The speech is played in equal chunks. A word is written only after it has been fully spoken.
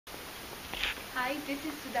Hi, this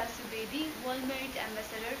is Sudha Subedi, World Merit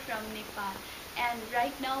Ambassador from Nepal, and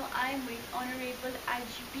right now I am with Honorable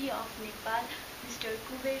IGP of Nepal, Mr.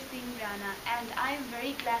 Kuber Singh Rana, and I am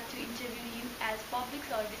very glad to interview him as public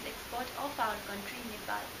service expert of our country,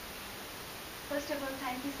 Nepal. First of all,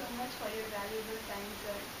 thank you so much for your valuable time,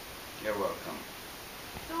 sir. You're welcome.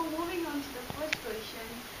 So moving on to the first question,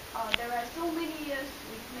 there are so many years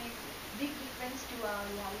which make big difference to our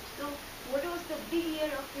life. So what was the big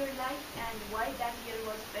year of your life and why that year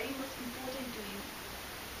was very much important to you?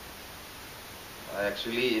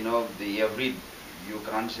 Actually, you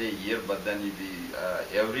can't say year, but then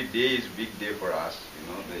every day is big day for us.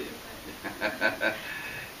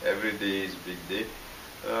 Every day is big day.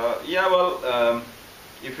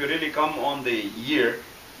 If you really come on the year,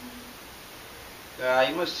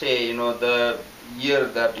 I must say, the year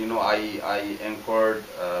that I anchored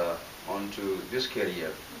onto this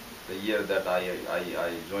career, the year that I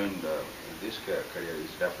joined this career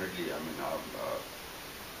is definitely, a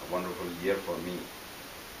wonderful year for me.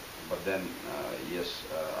 But then, yes,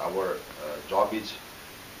 our job is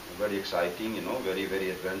very exciting, very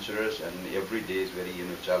adventurous, and every day is very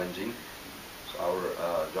challenging. So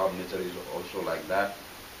our job nature is also like that.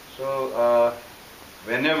 So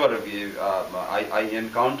whenever I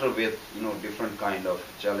encounter with different kind of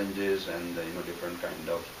challenges and different kind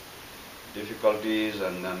of difficulties,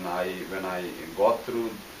 and then when I got through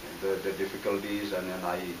the difficulties, and then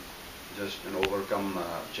I just overcome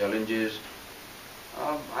challenges.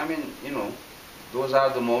 Those are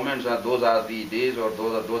the moments, those are the days, or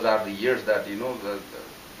those are the years that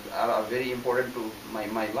are very important to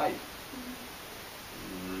my life.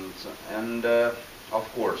 And of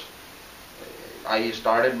course, I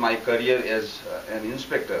started my career as an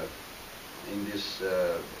inspector in this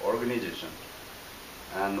organization,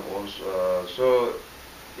 and also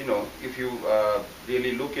if you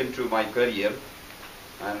really look into my career,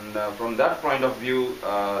 and from that point of view,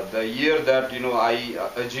 the year that I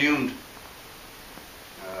assumed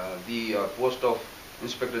the post of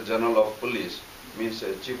Inspector General of Police, means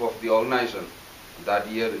Chief of the organization, that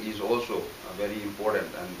year is also very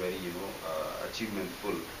important and very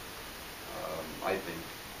achievementful. I think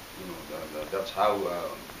that's how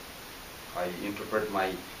I interpret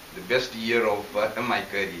the best year of my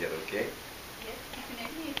career. Okay. Yes,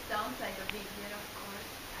 definitely. It sounds like a big year, of course.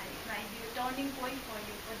 And it might be a turning point for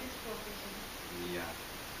you for this profession. Yeah,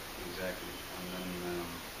 exactly. And then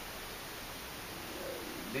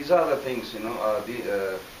these are the things I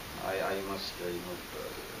must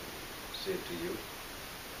say to you.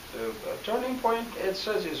 So turning point as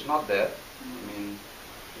such is not there. I mean,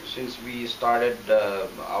 since we started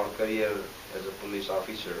our career as a police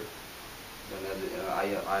officer, then I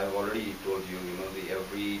have already told you, the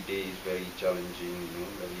every day is very challenging,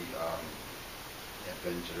 very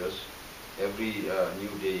adventurous. Every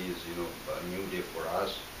new day is, a new day for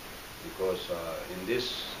us, because in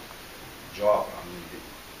this job,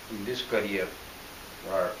 in this career,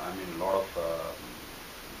 there are, a lot of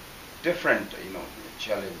different,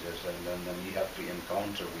 challenges, and then we have to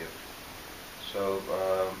encounter with. So,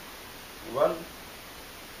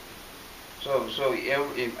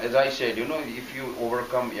 as I said, if you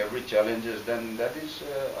overcome every challenges, then that is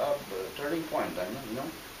a turning point.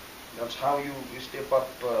 That's how you step up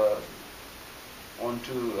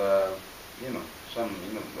onto, some,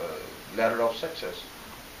 ladder of success.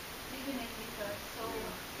 Definitely, sir. So,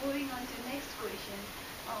 moving on to next question.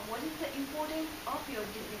 What is the importance of your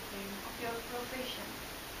discipline, of your profession?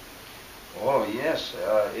 Oh yes,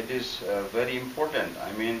 it is very important.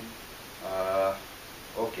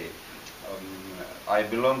 Okay, I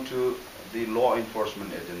belong to the law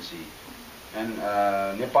enforcement agency, and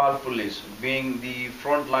Nepal Police, being the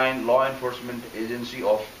frontline law enforcement agency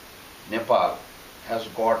of Nepal, has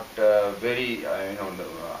got very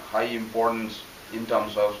high importance in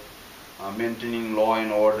terms of maintaining law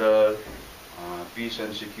and order, peace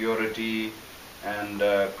and security, and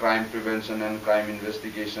crime prevention and crime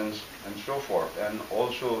investigations, and so forth, and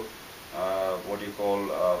also what you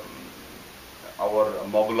call our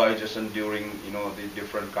mobilization during the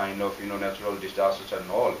different kind of natural disasters and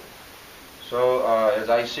all. So as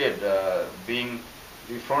I said, being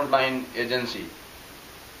the frontline agency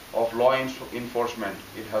of law enforcement,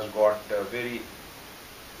 it has got very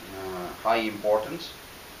high importance,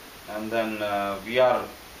 and then we are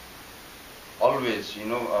always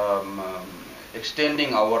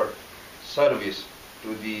extending our service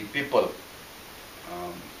to the people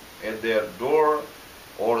at their door,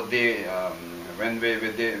 or they when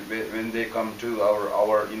they come to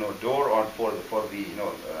our door, or for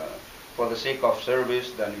the sake of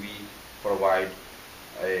service, then we provide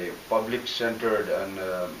a public centered and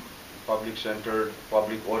public-centered,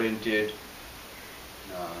 public-oriented,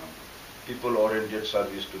 people-oriented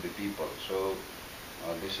service to the people. So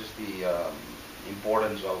this is the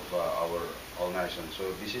importance of our organization.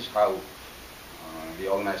 So this is how the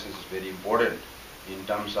organization is very important in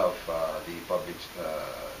terms of the public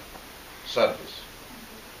service.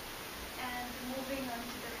 And moving on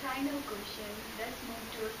to the final question, let's move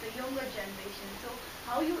towards the younger generation. So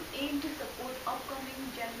how you aim to support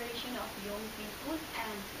upcoming generation of young people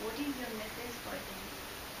and what is your message for them?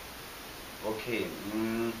 Okay.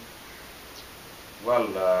 Well,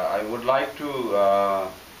 I would like to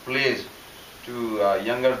place to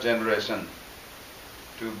younger generation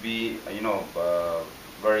to be,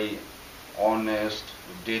 very honest,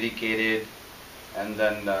 dedicated, and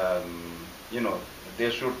then, they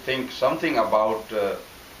should think something about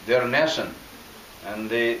their nation, and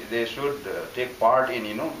they should take part in,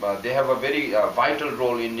 they have a very vital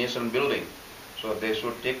role in nation building, so they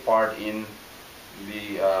should take part in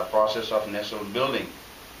the process of nation building.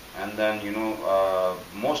 And then,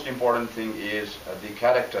 most important thing is the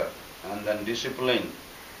character, and then discipline,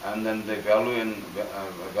 and then the value and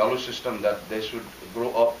value system that they should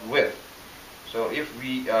grow up with. So if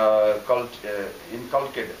we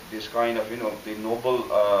inculcate this kind of, the noble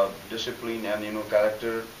discipline and,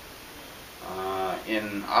 character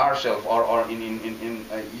in ourselves or in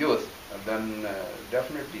youth, then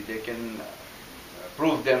definitely they can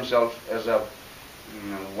prove themselves as a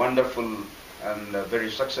wonderful and very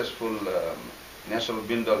successful national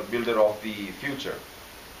builder of the future.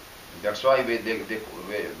 That's why they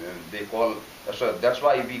call. So that's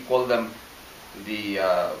why we call them the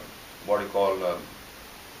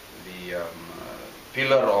the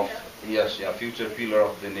pillar of future pillar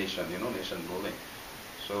of the nation. Nation building.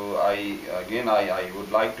 So I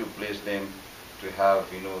would like to place them to have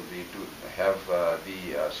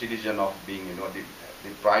the citizen of being the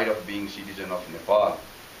pride of being citizen of Nepal.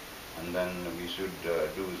 And then we should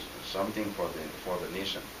do something for the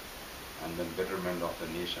nation, and then betterment of the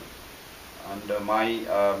nation. And my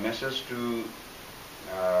message to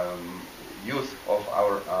youth of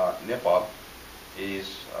our Nepal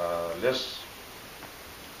is let's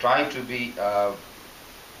try to be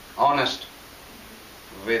honest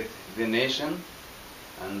with the nation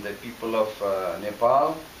and the people of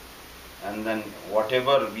Nepal, and then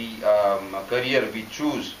whatever career we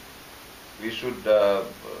choose, we should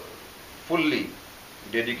fully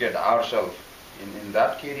dedicate ourselves in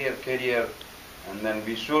that career, and then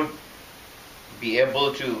we should be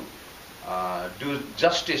able to do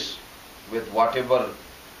justice with whatever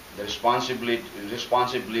the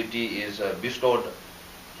responsibility is bestowed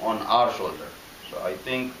on our shoulder. So I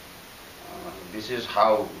think this is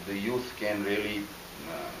how the youth can really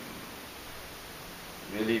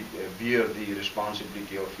bear the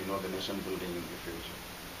responsibility of the nation building in the future.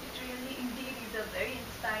 It really indeed is a very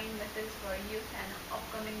inspiring message for youth and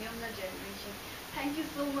upcoming younger generation. Thank you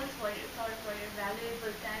so much for your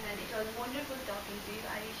valuable time, and it was wonderful talking to you.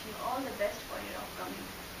 I wish you all the best for your upcoming.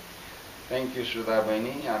 Thank you, Shudha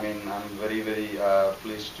Baini. I mean, I'm very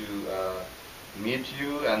pleased to meet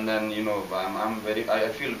you, and then I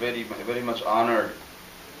feel very much honored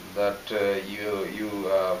that you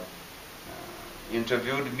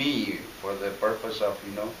interviewed me for the purpose of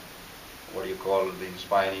the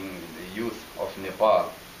inspiring the youth of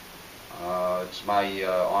Nepal. It's my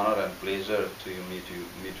honor and pleasure to meet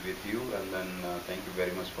with you, and then thank you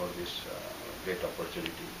very much for this great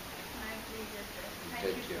opportunity. My pleasure, sir.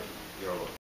 Take care. You're welcome.